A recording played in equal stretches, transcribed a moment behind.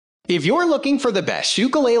If you're looking for the best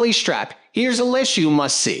ukulele strap, here's a list you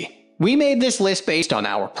must see. We made this list based on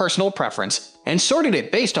our personal preference and sorted it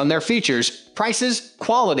based on their features, prices,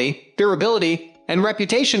 quality, durability, and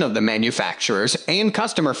reputation of the manufacturers and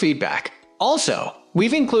customer feedback. Also,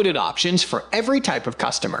 we've included options for every type of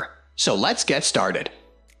customer. So let's get started.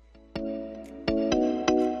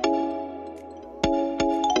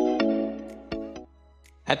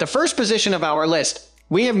 At the first position of our list,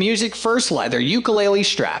 we have Music First Leather Ukulele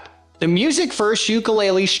Strap. The Music First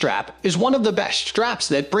Ukulele Strap is one of the best straps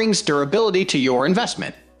that brings durability to your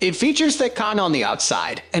investment. It features thick cotton on the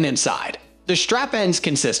outside and inside. The strap ends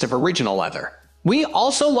consist of original leather. We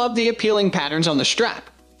also love the appealing patterns on the strap.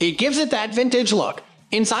 It gives it that vintage look.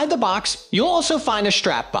 Inside the box, you'll also find a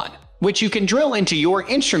strap button, which you can drill into your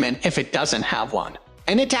instrument if it doesn't have one.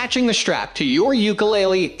 And attaching the strap to your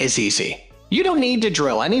ukulele is easy. You don't need to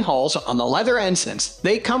drill any holes on the leather end since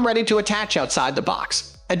they come ready to attach outside the box.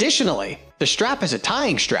 Additionally, the strap is a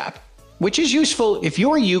tying strap, which is useful if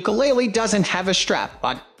your ukulele doesn't have a strap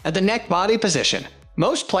button at the neck body position.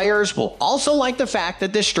 Most players will also like the fact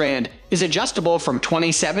that this strand is adjustable from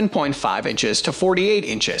 27.5 inches to 48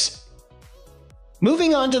 inches.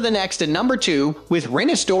 Moving on to the next at number 2 with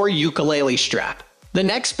Rinastore Ukulele Strap. The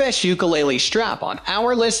next best ukulele strap on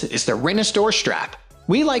our list is the Rinastore strap.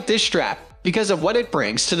 We like this strap because of what it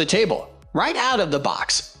brings to the table. Right out of the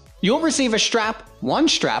box, you'll receive a strap, one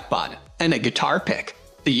strap button, and a guitar pick.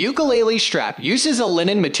 The ukulele strap uses a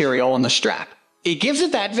linen material on the strap. It gives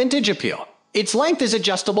it that vintage appeal. Its length is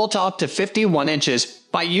adjustable to up to 51 inches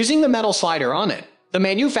by using the metal slider on it. The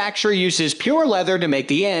manufacturer uses pure leather to make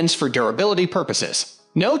the ends for durability purposes.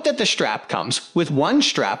 Note that the strap comes with one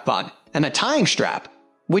strap button and a tying strap,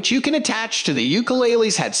 which you can attach to the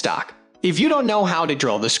ukulele's headstock. If you don't know how to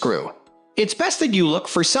drill the screw, it's best that you look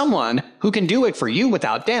for someone who can do it for you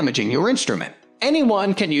without damaging your instrument.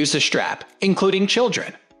 Anyone can use the strap, including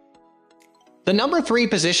children. The number 3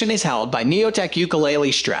 position is held by Neotech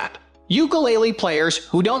Ukulele Strap. Ukulele players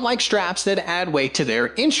who don't like straps that add weight to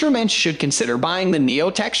their instruments should consider buying the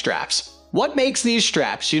Neotech straps. What makes these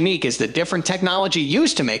straps unique is the different technology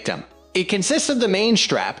used to make them. It consists of the main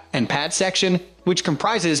strap and pad section, which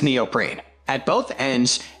comprises neoprene. At both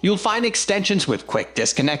ends, you'll find extensions with quick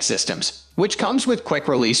disconnect systems, which comes with quick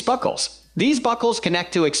release buckles. These buckles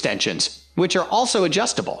connect to extensions, which are also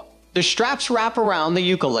adjustable. The straps wrap around the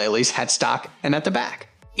ukulele's headstock and at the back.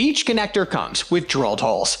 Each connector comes with drilled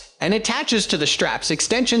holes and attaches to the strap's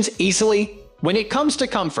extensions easily. When it comes to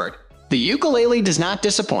comfort, the ukulele does not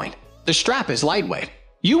disappoint. The strap is lightweight.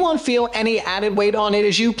 You won't feel any added weight on it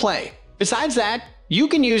as you play. Besides that, you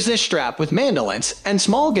can use this strap with mandolins and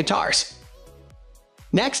small guitars.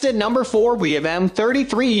 Next at number 4 we have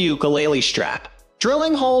M33 Ukulele Strap.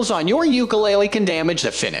 Drilling holes on your ukulele can damage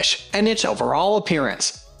the finish and its overall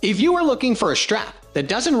appearance. If you are looking for a strap that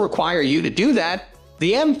doesn't require you to do that,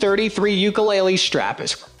 the M33 Ukulele Strap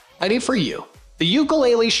is ready for you. The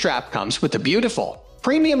ukulele strap comes with a beautiful,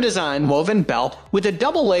 premium design woven belt with a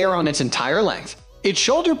double layer on its entire length. Its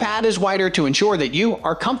shoulder pad is wider to ensure that you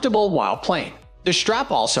are comfortable while playing. The strap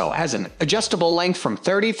also has an adjustable length from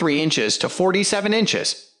 33 inches to 47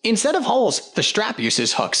 inches. Instead of holes, the strap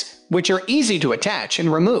uses hooks, which are easy to attach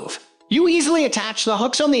and remove. You easily attach the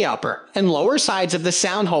hooks on the upper and lower sides of the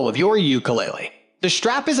sound hole of your ukulele. The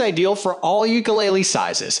strap is ideal for all ukulele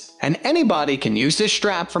sizes, and anybody can use this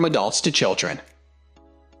strap from adults to children.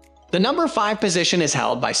 The number 5 position is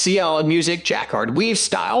held by CLOUDMUSIC Jacquard Weave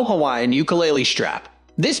Style Hawaiian Ukulele Strap.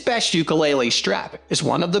 This best ukulele strap is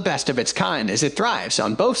one of the best of its kind as it thrives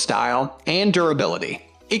on both style and durability.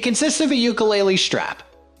 It consists of a ukulele strap,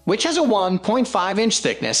 which has a 1.5-inch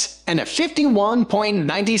thickness and a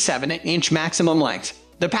 51.97-inch maximum length.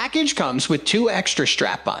 The package comes with 2 extra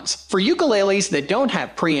strap buttons for ukuleles that don't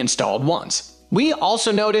have pre-installed ones. We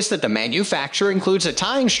also noticed that the manufacturer includes a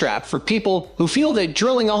tying strap for people who feel that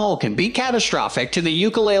drilling a hole can be catastrophic to the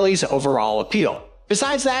ukulele's overall appeal.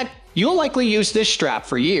 Besides that, you'll likely use this strap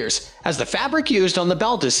for years, as the fabric used on the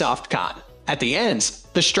belt is soft cotton. At the ends,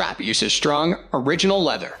 the strap uses strong, original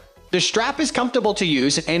leather. The strap is comfortable to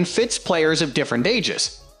use and fits players of different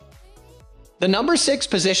ages. The number 6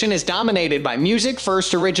 position is dominated by Music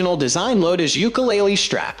First Original Design LOTUS Ukulele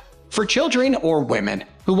Strap. For children or women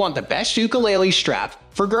who want the best ukulele strap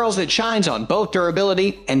for girls that shines on both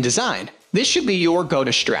durability and design, this should be your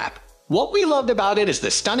go-to strap. What we loved about it is the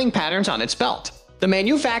stunning patterns on its belt. The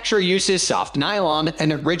manufacturer uses soft nylon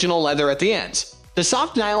and original leather at the ends. The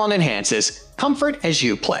soft nylon enhances comfort as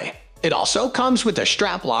you play. It also comes with a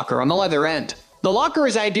strap locker on the leather end. The locker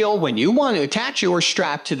is ideal when you want to attach your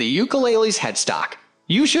strap to the ukulele's headstock.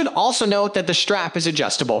 You should also note that the strap is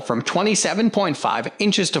adjustable from 27.5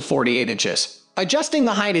 inches to 48 inches. Adjusting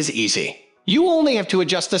the height is easy. You only have to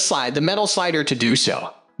adjust the metal slider to do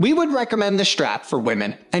so. We would recommend the strap for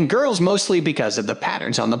women and girls mostly because of the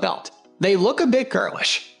patterns on the belt. They look a bit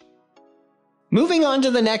girlish. Moving on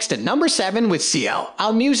to the next at number 7 with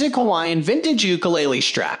CLOUDMUSIC Hawaiian Vintage Ukulele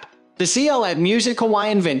Strap. The CLOUDMUSIC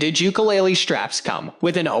Hawaiian Vintage Ukulele Straps come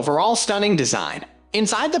with an overall stunning design.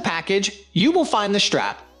 Inside the package, you will find the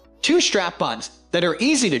strap, 2 strap buttons that are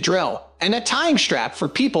easy to drill, and a tying strap for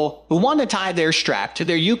people who want to tie their strap to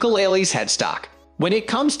their ukulele's headstock. When it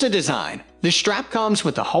comes to design, the strap comes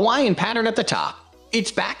with a Hawaiian pattern at the top.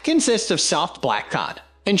 Its back consists of soft black cotton,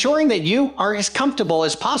 ensuring that you are as comfortable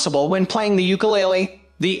as possible when playing the ukulele.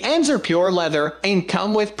 The ends are pure leather and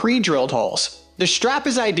come with pre-drilled holes. The strap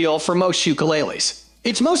is ideal for most ukuleles.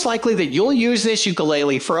 It's most likely that you'll use this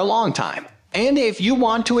ukulele for a long time. And if you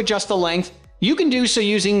want to adjust the length, you can do so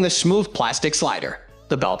using the smooth plastic slider.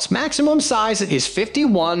 The belt's maximum size is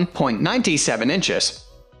 51.97 inches.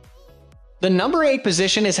 The number 8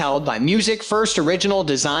 position is held by Music First Original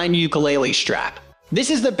Design Ukulele Strap. This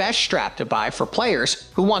is the best strap to buy for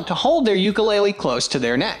players who want to hold their ukulele close to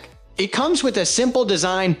their neck. It comes with a simple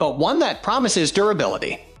design but one that promises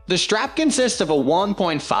durability. The strap consists of a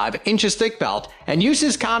 1.5 inches thick belt and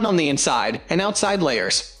uses cotton on the inside and outside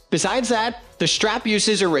layers. Besides that, the strap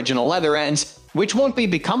uses original leather ends, which won't be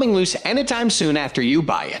becoming loose anytime soon after you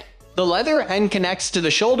buy it. The leather end connects to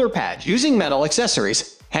the shoulder pad using metal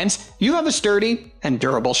accessories, hence you have a sturdy and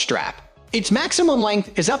durable strap. Its maximum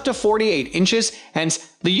length is up to 48 inches,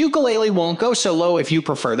 hence the ukulele won't go so low if you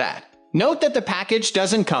prefer that. Note that the package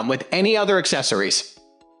doesn't come with any other accessories.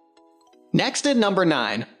 Next at number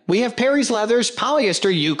 9, we have Perri's Leather's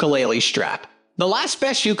Polyester Ukulele Strap. The last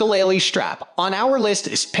best ukulele strap on our list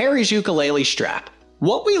is Perri's Ukulele Strap.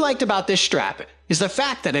 What we liked about this strap is the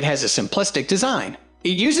fact that it has a simplistic design.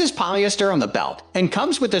 It uses polyester on the belt and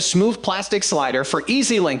comes with a smooth plastic slider for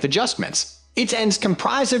easy length adjustments. Its ends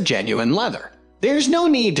comprise of genuine leather. There's no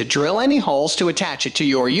need to drill any holes to attach it to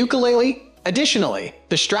your ukulele. Additionally,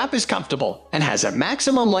 the strap is comfortable and has a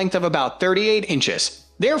maximum length of about 38 inches.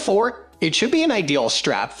 Therefore, it should be an ideal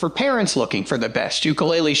strap for parents looking for the best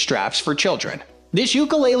ukulele straps for children. This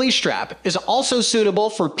ukulele strap is also suitable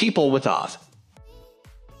for people with auth.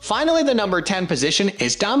 Finally, the number 10 position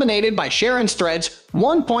is dominated by Sharon's Threads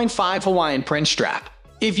 1.5 Hawaiian Print Strap.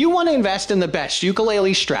 If you want to invest in the best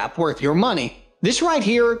ukulele strap worth your money, this right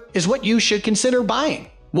here is what you should consider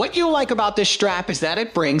buying. What you like about this strap is that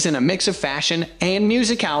it brings in a mix of fashion and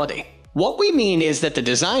musicality. What we mean is that the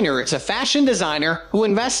designer is a fashion designer who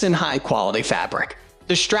invests in high-quality fabric.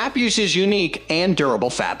 The strap uses unique and durable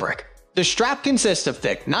fabric. The strap consists of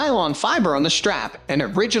thick nylon fiber on the strap and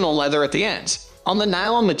original leather at the ends. On the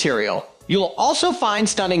nylon material, you'll also find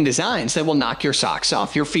stunning designs that will knock your socks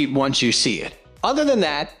off your feet once you see it. Other than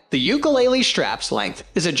that, the ukulele strap's length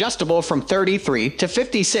is adjustable from 33 to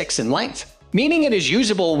 56 in length, meaning it is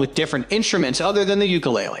usable with different instruments other than the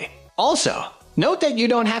ukulele. Also, note that you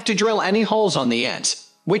don't have to drill any holes on the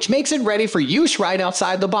ends, which makes it ready for use right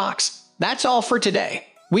outside the box. That's all for today.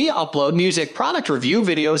 We upload music product review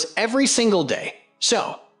videos every single day,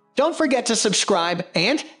 so don't forget to subscribe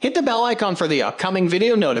and hit the bell icon for the upcoming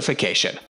video notification.